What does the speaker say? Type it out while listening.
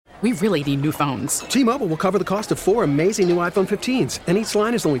We really need new phones. T-Mobile will cover the cost of 4 amazing new iPhone 15s, and each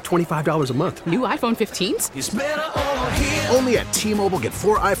line is only $25 a month. New iPhone 15s? It's better over here. Only at T-Mobile, get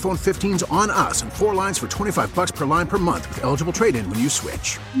 4 iPhone 15s on us and 4 lines for $25 per line per month with eligible trade-in when you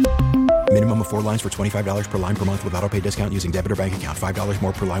switch. Minimum of 4 lines for $25 per line per month with autopay discount using debit or bank account. $5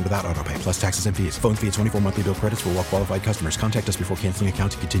 more per line without autopay, plus taxes and fees. Phone fee at 24 monthly bill credits for well-qualified customers. Contact us before canceling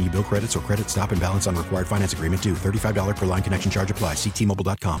account to continue bill credits or credit stop and balance on required finance agreement due. $35 per line connection charge applies. See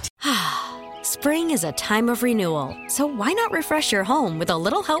T-Mobile.com. Spring is a time of renewal, so why not refresh your home with a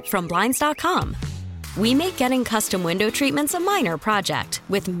little help from Blinds.com? We make getting custom window treatments a minor project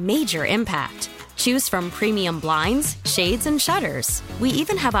with major impact. Choose from premium blinds, shades, and shutters. We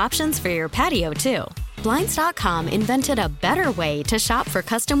even have options for your patio, too. Blinds.com invented a better way to shop for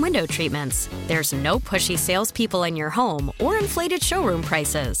custom window treatments. There's no pushy salespeople in your home or inflated showroom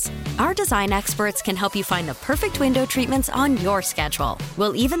prices. Our design experts can help you find the perfect window treatments on your schedule.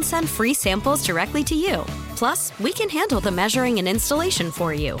 We'll even send free samples directly to you. Plus, we can handle the measuring and installation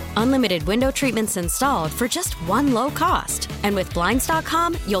for you. Unlimited window treatments installed for just one low cost. And with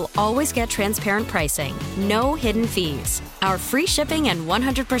Blinds.com, you'll always get transparent pricing. No hidden fees. Our free shipping and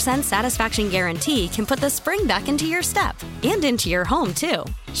 100% satisfaction guarantee can put the spring back into your step and into your home, too.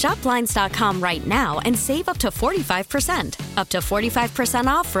 Shop Blinds.com right now and save up to 45%. Up to 45%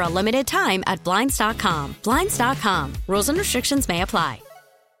 off for a limited time at Blinds.com. Blinds.com. Rules and restrictions may apply.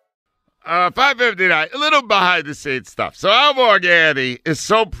 5:59, a little behind-the-scenes stuff. So Al Morganti is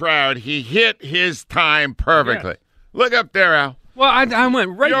so proud he hit his time perfectly. Yeah. Look up there, Al. Well, I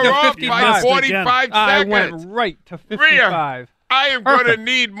went right You're to off 55. by 45 seconds. I went right to 55. Rhea, I am going to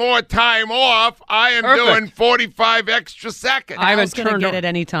need more time off. I am doing 45 extra seconds. I was going to get it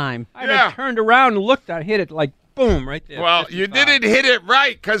any time. I turned around and looked. I hit it like boom right there. Well, 55. you didn't hit it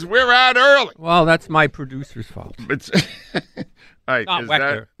right because we're out early. Well, that's my producer's fault. It's all right, not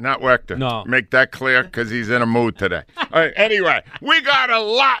Wechter. Not Wechter. No. Make that clear because he's in a mood today. All right, anyway, we got a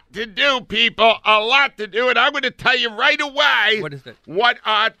lot to do, people. A lot to do. And I'm going to tell you right away what is it? What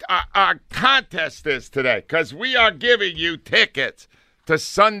our contest is today because we are giving you tickets to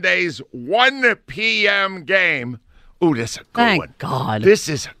Sunday's 1 p.m. game. Ooh, this is a good one. Thank God. This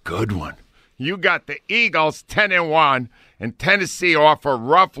is a good one. You got the Eagles 10-1. And Tennessee off a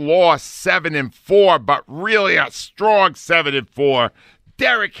rough loss, 7-4, but really a strong 7-4.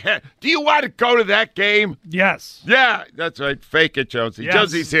 Derek, do you want to go to that game? Yes. Yeah, that's right. Fake it, Jonesy. Yes.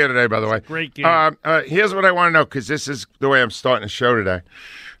 Josie's here today, by the way. Great game. Here's what I want to know, because this is the way I'm starting the show today.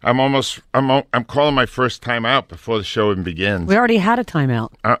 I'm calling my first time out before the show even begins. We already had a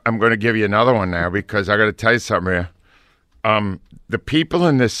timeout. I'm going to give you another one now because I got to tell you something here. The people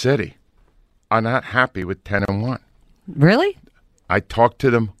in this city are not happy with 10-1. Really? I talk to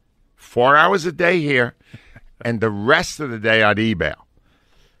them 4 hours a day here and the rest of the day on email.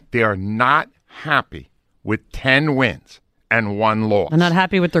 They are not happy with 10 wins and 1 loss. They're not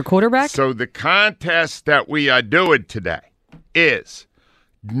happy with their quarterback? So the contest that we are doing today is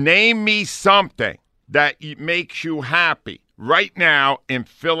name me something that makes you happy right now in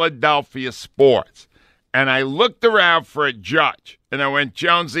Philadelphia sports. And I looked around for a judge, and I went,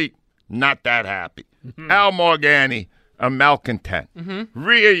 Jonesy, not that happy. Al Morganti, a malcontent.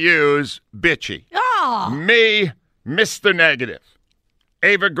 Rhea Hughes, bitchy. Me, Mr. Negative.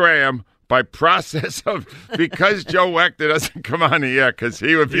 Ava Graham, by process of, because Joe Wechter doesn't come on the air, because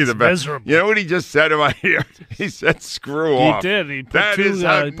he would be the best. Miserable. You know what he just said in my ear? He said, screw off. He did. He put, That is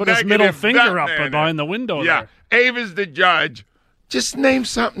how put his middle negative finger up that man behind is. the window Yeah. there. Ava's the judge. Just name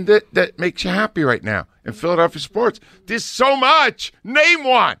something that makes you happy right now in Philadelphia sports. There's so much. Name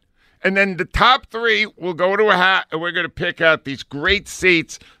one. And then the top 3 will go to a hat, and we're going to pick out these great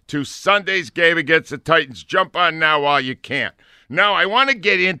seats to Sunday's game against the Titans. Jump on now while you can. Now, I want to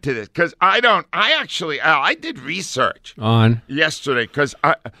get into this because I did research on yesterday because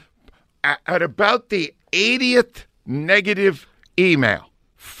at about the 80th negative email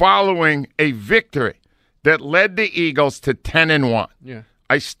following a victory that led the Eagles to 10-1. Yeah.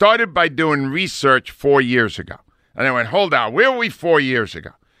 I started by doing research 4 years ago. And I went, hold on, where were we 4 years ago?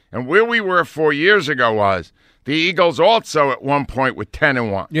 And where we were 4 years ago was the Eagles also at one point were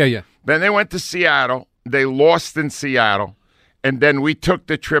 10-1. Yeah. Then they went to Seattle. They lost in Seattle. And then we took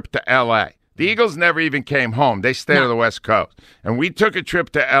the trip to L.A. The Eagles never even came home. They stayed on the West Coast. And we took a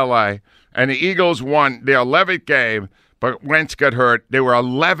trip to L.A., and the Eagles won their 11th game, but Wentz got hurt. They were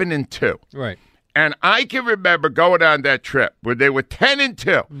 11-2. Right. And I can remember going on that trip where they were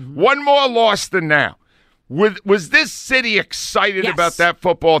 10-2. One more loss than now. Was this city excited about that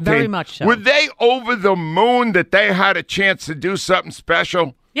football team? Very much so. Were they over the moon that they had a chance to do something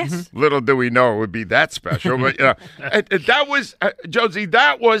special? Yes. Little do we know it would be that special. But that was, Josie,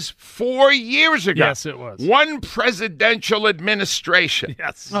 that was 4 years ago. Yes, it was. One presidential administration.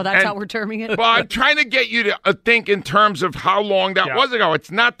 Yes. Oh, that's how we're terming it? Well, I'm trying to get you to think in terms of how long that was ago.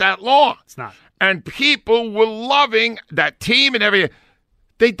 It's not that long. It's not. And people were loving that team and everything.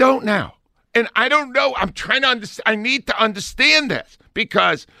 They don't now. And I don't know. I'm trying to understand. I need to understand this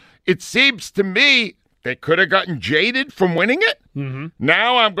because it seems to me they could have gotten jaded from winning it. Mm-hmm.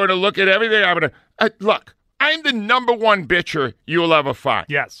 Now I'm going to look at everything. I'm going to look. I'm the number one bitcher you'll ever find.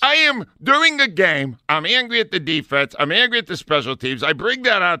 Yes. I am during a game. I'm angry at the defense. I'm angry at the special teams. I bring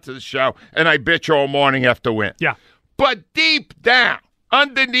that out to the show, and I bitch all morning after win. Yeah. But deep down,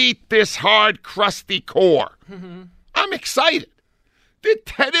 underneath this hard, crusty core, I'm excited. They're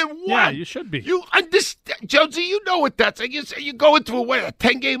 10-1. Yeah, you should be. You understand, Josie? You know what that's like. You going through a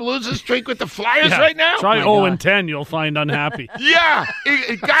 10-game losing streak with the Flyers right now? Try 0-10. You'll find unhappy. Yeah,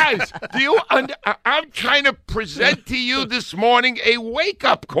 guys. I'm trying to present to you this morning a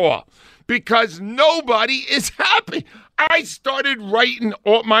wake-up call because nobody is happy. I started writing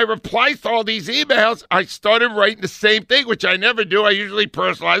all my replies to all these emails. I started writing the same thing, which I never do. I usually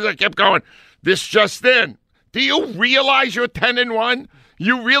personalize. I kept going. This just in. Do you realize you're 10-1?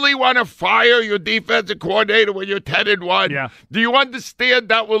 You really want to fire your defensive coordinator when you're 10-1? Yeah. Do you understand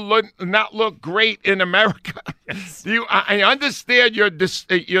that will not look great in America? Yes. I understand you're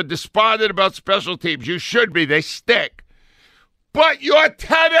despondent about special teams. You should be. They stink. But you're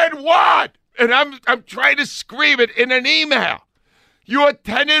 10-1, and I'm trying to scream it in an email. You're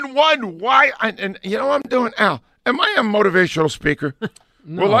 10-1. Why? And you know what I'm doing, Al? Am I a motivational speaker?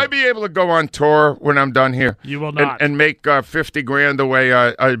 No. Will I be able to go on tour when I'm done here? You will not. And make $50,000 the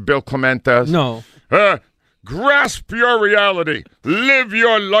way Bill Clement does? No. Grasp your reality. Live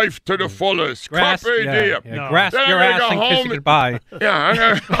your life to the fullest. Carpe diem. No. Grasp your ass and kiss it goodbye. Yeah, I'm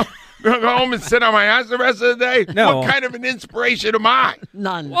going to go home and sit on my ass the rest of the day? No. What kind of an inspiration am I?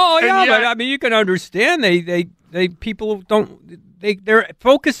 None. Well, yeah, but I mean, you can understand they people don't. They're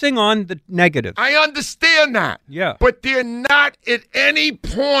focusing on the negative. I understand that. Yeah. But they're not at any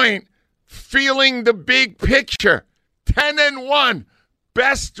point feeling the big picture. 10-1,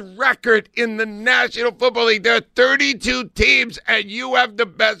 best record in the National Football League. There are 32 teams, and you have the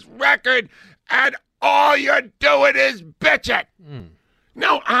best record, and all you're doing is bitching.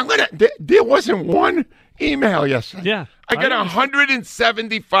 No, there wasn't one email yesterday. Yeah. I got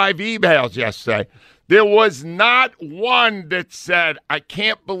 175 emails yesterday. There was not one that said, I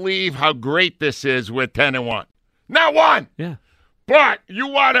can't believe how great this is with 10-1. Not one. Yeah. But you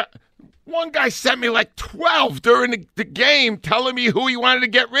want to. One guy sent me like 12 during the game telling me who he wanted to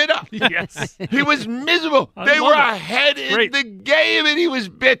get rid of. Yes. He was miserable. They were ahead in the game, and he was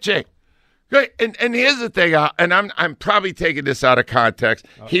bitching. And here's the thing, and I'm probably taking this out of context.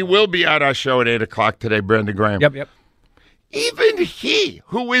 He will be at our show at 8 o'clock today, Brandon Graham. Yep. Even he,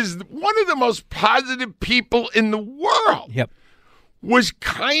 who is one of the most positive people in the world, was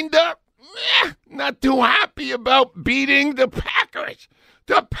kind of not too happy about beating the Packers.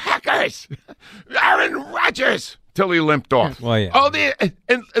 The Packers. Aaron Rodgers. Till he limped off. Well, yeah.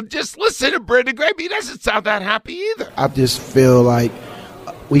 And just listen to Brandon Graham. He doesn't sound that happy either. I just feel like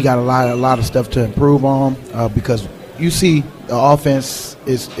we got a lot of stuff to improve on because you see the offense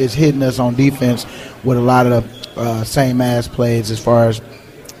is hitting us on defense with a lot of same ass plays as far as,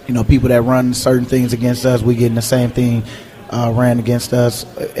 people that run certain things against us. We getting the same thing ran against us.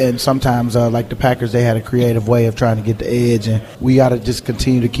 And sometimes, like the Packers, they had a creative way of trying to get the edge. And we got to just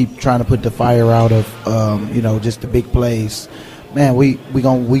continue to keep trying to put the fire out of, just the big plays. Man, we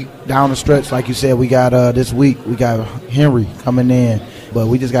down the stretch, like you said, we got this week, we got Henry coming in. But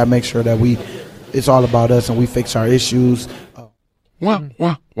we just got to make sure that it's all about us and we fix our issues.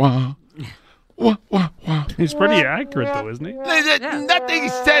 He's pretty accurate, though, isn't he? Nothing he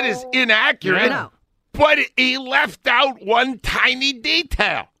said is inaccurate, but he left out one tiny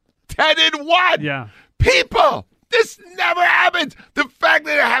detail. 10-1. Yeah. People, this never happens. The fact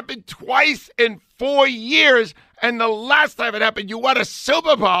that it happened twice in 4 years, and the last time it happened, you won a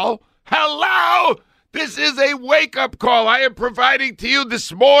Super Bowl. Hello? This is a wake-up call I am providing to you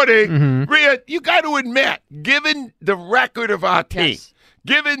this morning. Rhea, you got to admit, given the record of our team,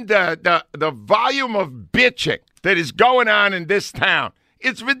 given the volume of bitching that is going on in this town,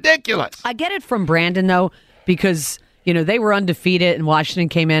 it's ridiculous. I get it from Brandon, though, because, they were undefeated and Washington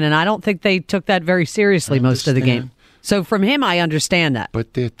came in, and I don't think they took that very seriously most of the game. So from him, I understand that.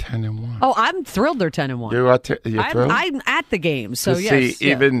 But they're 10-1. Oh, I'm thrilled they're 10-1. You're thrilled? I'm at the game, so yes.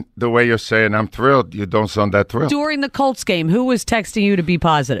 See, even the way you're saying I'm thrilled, you don't sound that thrilled. During the Colts game, who was texting you to be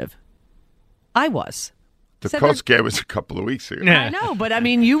positive? I was. The Said Colts game was a couple of weeks ago. I know, but I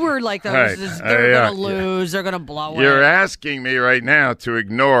mean, you were like, Right. they're going to lose. They're going to blow You're it. asking me right now to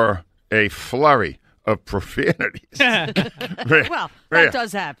ignore a flurry of profanities. Well, that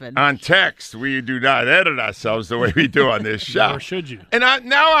does happen. On text, we do not edit ourselves the way we do on this show. Nor should you. And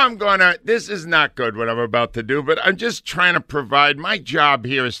now I'm going to, this is not good what I'm about to do, but I'm just trying to provide, my job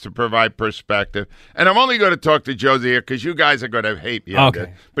here is to provide perspective. And I'm only going to talk to Josie here because you guys are going to hate me. on this.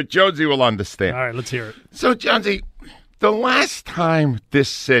 But Josie will understand. All right, let's hear it. So, Josie, the last time this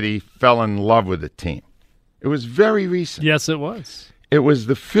city fell in love with a team, it was very recent. Yes, it was. It was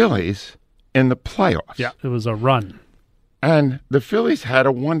the Phillies in the playoffs. Yeah, it was a run. And the Phillies had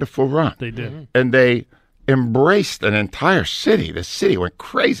a wonderful run. They did. And they embraced an entire city. The city went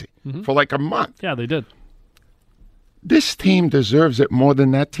crazy for like a month. Yeah, they did. This team deserves it more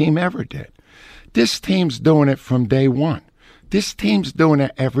than that team ever did. This team's doing it from day one. This team's doing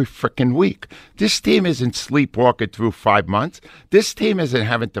it every freaking week. This team isn't sleepwalking through 5 months. This team isn't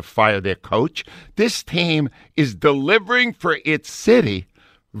having to fire their coach. This team is delivering for its city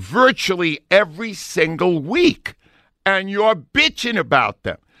virtually every single week. And you're bitching about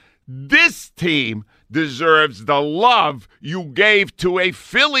them. This team deserves the love you gave to a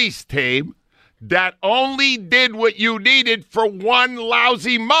Phillies team that only did what you needed for one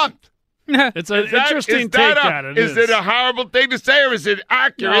lousy month. It's an interesting take at it. Is it a horrible thing to say, or is it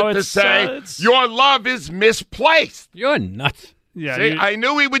accurate to say your love is misplaced? You're nuts. Yeah, See, I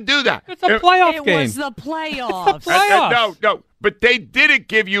knew he would do that. It's a playoff It game. was the playoffs. It's the playoffs. No. But they didn't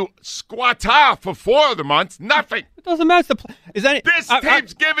give you squat-off for 4 of the months. Nothing. It doesn't matter. Is that This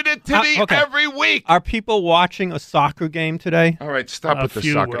team's giving it to me okay. every week. Are people watching a soccer game today? All right, stop A with the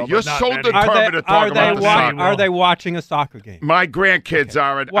few soccer. will, You're but not so many. determined to talk about the soccer. Are they watching a soccer game? My grandkids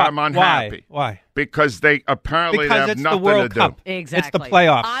are, and I'm unhappy. Why? Because they apparently Because have it's nothing the World to do. Cup. Exactly. It's the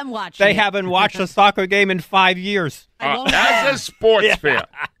playoffs. I'm watching They it. haven't watched a soccer game in 5 years. As a sports fan,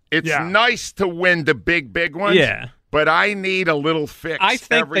 it's Yeah. nice to win the big ones. Yeah. But I need a little fix. I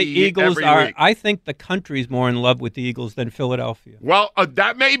think every, the Eagles every are. week. I think the country's more in love with the Eagles than Philadelphia. Well,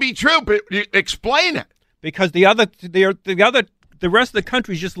 that may be true, but explain it. Because the rest of the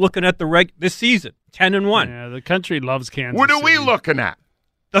country's just looking at this season, 10-1. Yeah, the country loves Kansas What are we City. looking at?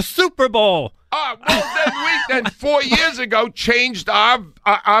 The Super Bowl. Well, then 4 years ago changed our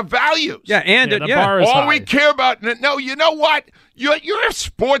values. Yeah, and Yeah, it, the yeah. bar is All high. we care about. No, you know what? You're a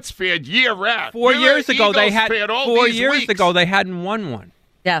sports fan year round. 4 You're years an ago they Eagles had. fan all 4 these years weeks. ago they hadn't won one.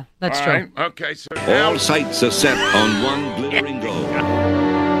 Yeah, that's All true. right, okay, so now All sights are set on one glittering goal.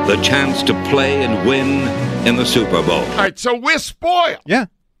 The chance to play and win in the Super Bowl. all right, so we're spoiled. Yeah.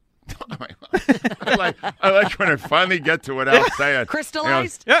 I like when I finally get to what I was saying.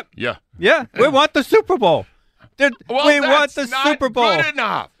 Crystallized? Yep. Yeah. Yeah. We want the Super Bowl. Well, we want that's the not Super Bowl. Good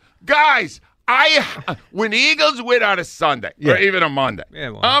enough, guys. When the Eagles win on a Sunday or even a Monday,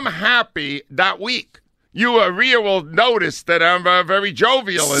 well. I'm happy that week. Rhea will notice that I'm very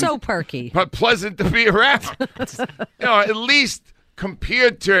jovial and So perky. pleasant to be around. At least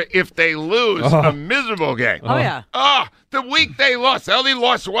compared to if they lose a miserable game. Oh, yeah. The week they lost, they only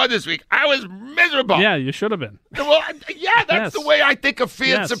lost one this week. I was miserable. Yeah, you should have been. Well, yeah, that's Yes. the way I think a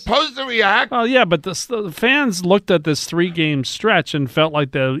fan's Yes. supposed to react. Well, yeah, but the fans looked at this 3-game stretch and felt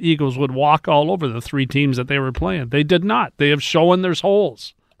like the Eagles would walk all over the 3 teams that they were playing. They did not. They have shown there's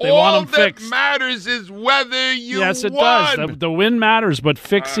holes. They All want them that fixed. matters is whether you Yes, it won. does. The win matters, but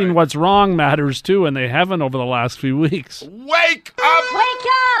fixing what's wrong matters too, and they haven't over the last few weeks. Wake up! Wake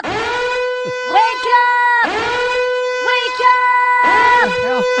up! Wake up! Wake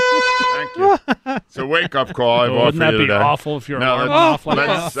up! Thank you. It's a wake-up call I've Wouldn't offered that you be today. awful if you're No, alarmed off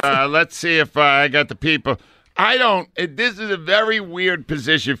like let's see if I got the people. I don't. This is a very weird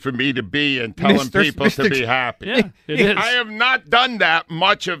position for me to be in, telling people to be happy. Yeah, it is. I have not done that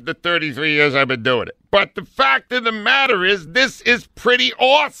much of the 33 years I've been doing it. But the fact of the matter is, this is pretty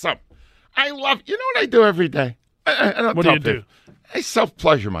awesome. I love. You know what I do every day? I don't What do tell you do? people. I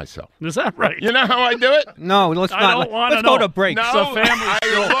self-pleasure myself. Is that right? You know how I do it? No, let's I not. don't wanna Let's go know. to break. No, It's a family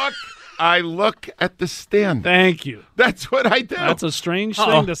show. I look at the stand. Thank you. That's what I do. That's a strange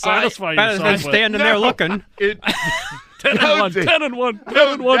thing to satisfy Better yourself than with. standing there looking. 10-1, 10-1,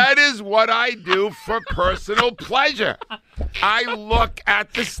 10-1. That is what I do for personal pleasure. I look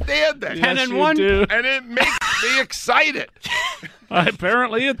at the standing. Yes, 10-1? you do. And it makes me excited.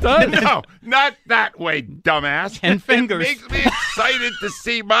 Apparently it does. No, not that way, dumbass. 10 fingers. It makes me excited to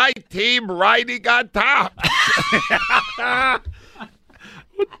see my team riding on top.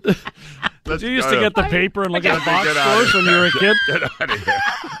 Did you used to get the paper and look at the box scores when you were a kid? Get out of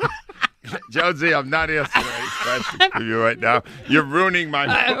here. Jonesy, I'm not answering any questions for you right now. You're ruining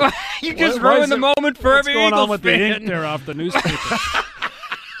my. You just ruined the moment for what's every going Eagles on with fan. the ink there off the newspaper?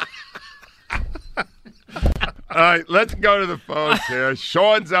 All right, let's go to the phones here.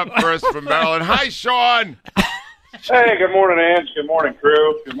 Sean's up first from Maryland. Hi, Sean. Hey, good morning, Ange. Good morning,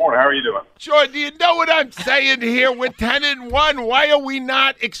 crew. Good morning. How are you doing? Sean, do you know what I'm saying here? We're 10-1. Why are we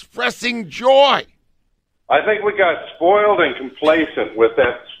not expressing joy? I think we got spoiled and complacent with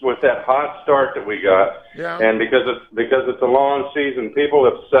that hot start that we got. Yeah. And because it's a long season, people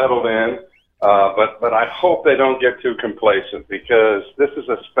have settled in. But I hope they don't get too complacent because this is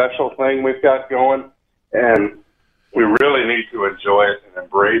a special thing we've got going, and we really need to enjoy it and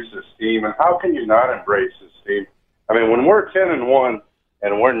embrace this team. And how can you not embrace this team? I mean, when we're 10-1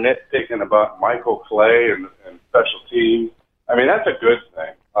 and we're nitpicking about Michael Clay and special teams, I mean, that's a good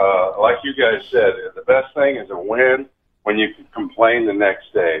thing. Like you guys said, the best thing is a win when you can complain the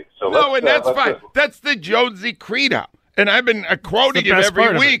next day. So that's fine. That's the Jonesy credo. And I've been quoting it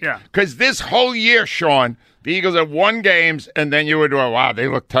every week because this whole year, Sean, the Eagles have won games, and then you would go, wow, they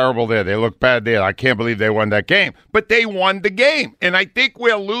look terrible there. They look bad there. I can't believe they won that game. But they won the game. And I think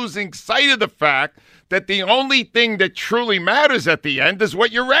we're losing sight of the fact that the only thing that truly matters at the end is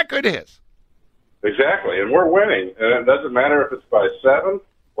what your record is. Exactly, and we're winning. And it doesn't matter if it's by 7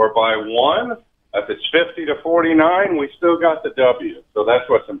 or by 1. If it's 50-49, we still got the W. So that's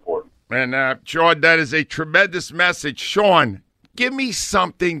what's important. And, Sean, that is a tremendous message. Sean, give me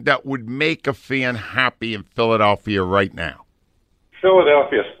something that would make a fan happy in Philadelphia right now.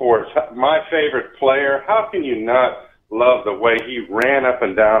 Philadelphia sports, my favorite player. How can you not love the way he ran up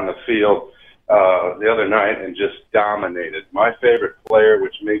and down the field the other night and just dominated? My favorite player,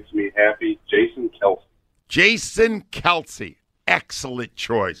 which makes me happy, Jason Kelce. Jason Kelce. Excellent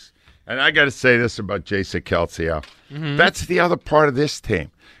choice. And I got to say this about Jason Kelce, Al. Mm-hmm. That's the other part of this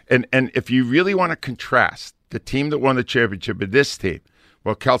team. And if you really want to contrast the team that won the championship with this team,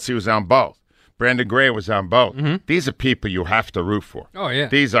 well, Kelce was on both. Brandon Gray was on both. Mm-hmm. These are people you have to root for. Oh, yeah.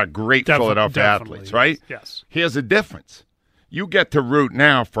 These are great Philadelphia athletes, right? Yes. Here's the difference. You get to root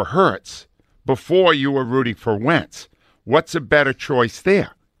now for Hurts before you were rooting for Wentz. What's a better choice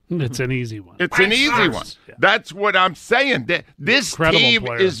there? It's an easy one. It's an easy one. Yeah. That's what I'm saying. This team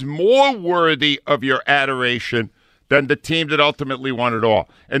player. is more worthy of your adoration than the team that ultimately won it all.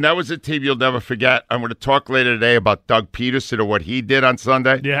 And that was a team you'll never forget. I'm going to talk later today about Doug Peterson and what he did on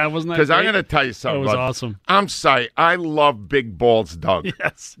Sunday. Yeah, wasn't that Because I'm great? going to tell you something. That was about awesome. I'm sorry. I love big balls, Doug.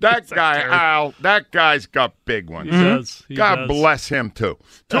 Yes. That guy, Al, that guy's got big ones. He does. He God does. bless him, too.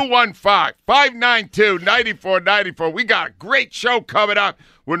 215-592-9494. We got a great show coming up.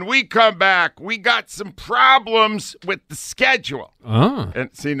 When we come back, we got some problems with the schedule. Oh. And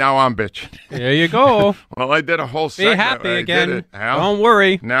see, now I'm bitching. There you go. Well, I did a whole Be segment. happy I again. did it, Al. Don't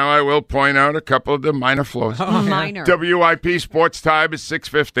worry. Now I will point out a couple of the minor flaws. Minor. WIP Sports Time is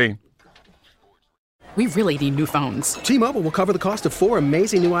 6:15. We really need new phones. T-Mobile will cover the cost of 4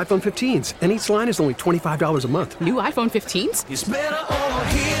 amazing new iPhone 15s, and each line is only $25 a month. New iPhone 15s? It's better over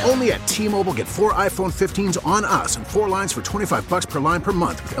here. Only at T-Mobile, get 4 iPhone 15s on us and 4 lines for $25 per line per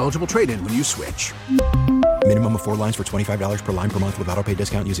month with eligible trade-in when you switch. Minimum of 4 lines for $25 per line per month with autopay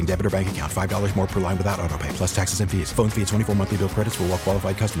discount using debit or bank account. $5 more per line without autopay, plus taxes and fees. Phone fee at 24 monthly bill credits for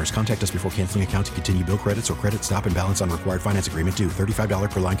well-qualified customers. Contact us before canceling account to continue bill credits or credit stop and balance on required finance agreement due.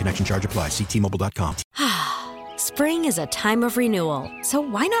 $35 per line connection charge applies. See T-Mobile.com. Spring is a time of renewal, so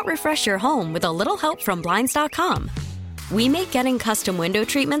why not refresh your home with a little help from Blinds.com? We make getting custom window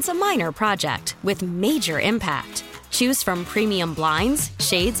treatments a minor project with major impact. Choose from premium blinds,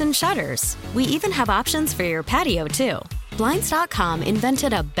 shades, and shutters. We even have options for your patio, too. Blinds.com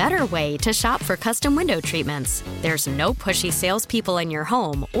invented a better way to shop for custom window treatments. There's no pushy salespeople in your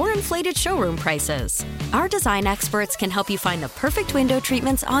home or inflated showroom prices. Our design experts can help you find the perfect window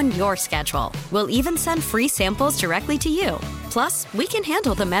treatments on your schedule. We'll even send free samples directly to you. Plus, we can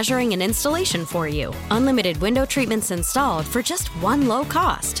handle the measuring and installation for you. Unlimited window treatments installed for just one low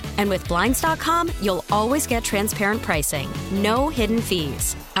cost. And with Blinds.com, you'll always get transparent pricing. No hidden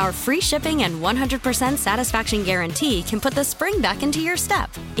fees. Our free shipping and 100% satisfaction guarantee can put the spring back into your step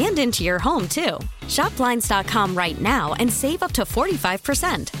and into your home, too. Shop Blinds.com right now and save up to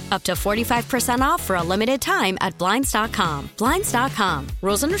 45%. Up to 45% off for a limited time at Blinds.com. Blinds.com.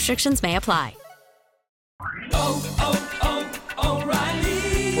 Rules and restrictions may apply.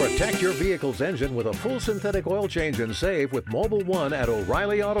 Protect your vehicle's engine with a full synthetic oil change and save with Mobil 1 at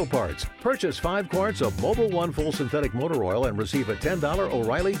O'Reilly Auto Parts. Purchase 5 quarts of Mobil 1 full synthetic motor oil and receive a $10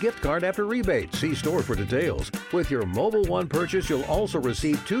 O'Reilly gift card after rebate. See store for details. With your Mobil 1 purchase, you'll also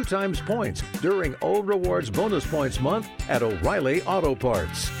receive 2 times points during O Rewards Bonus Points Month at O'Reilly Auto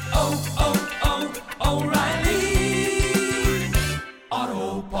Parts.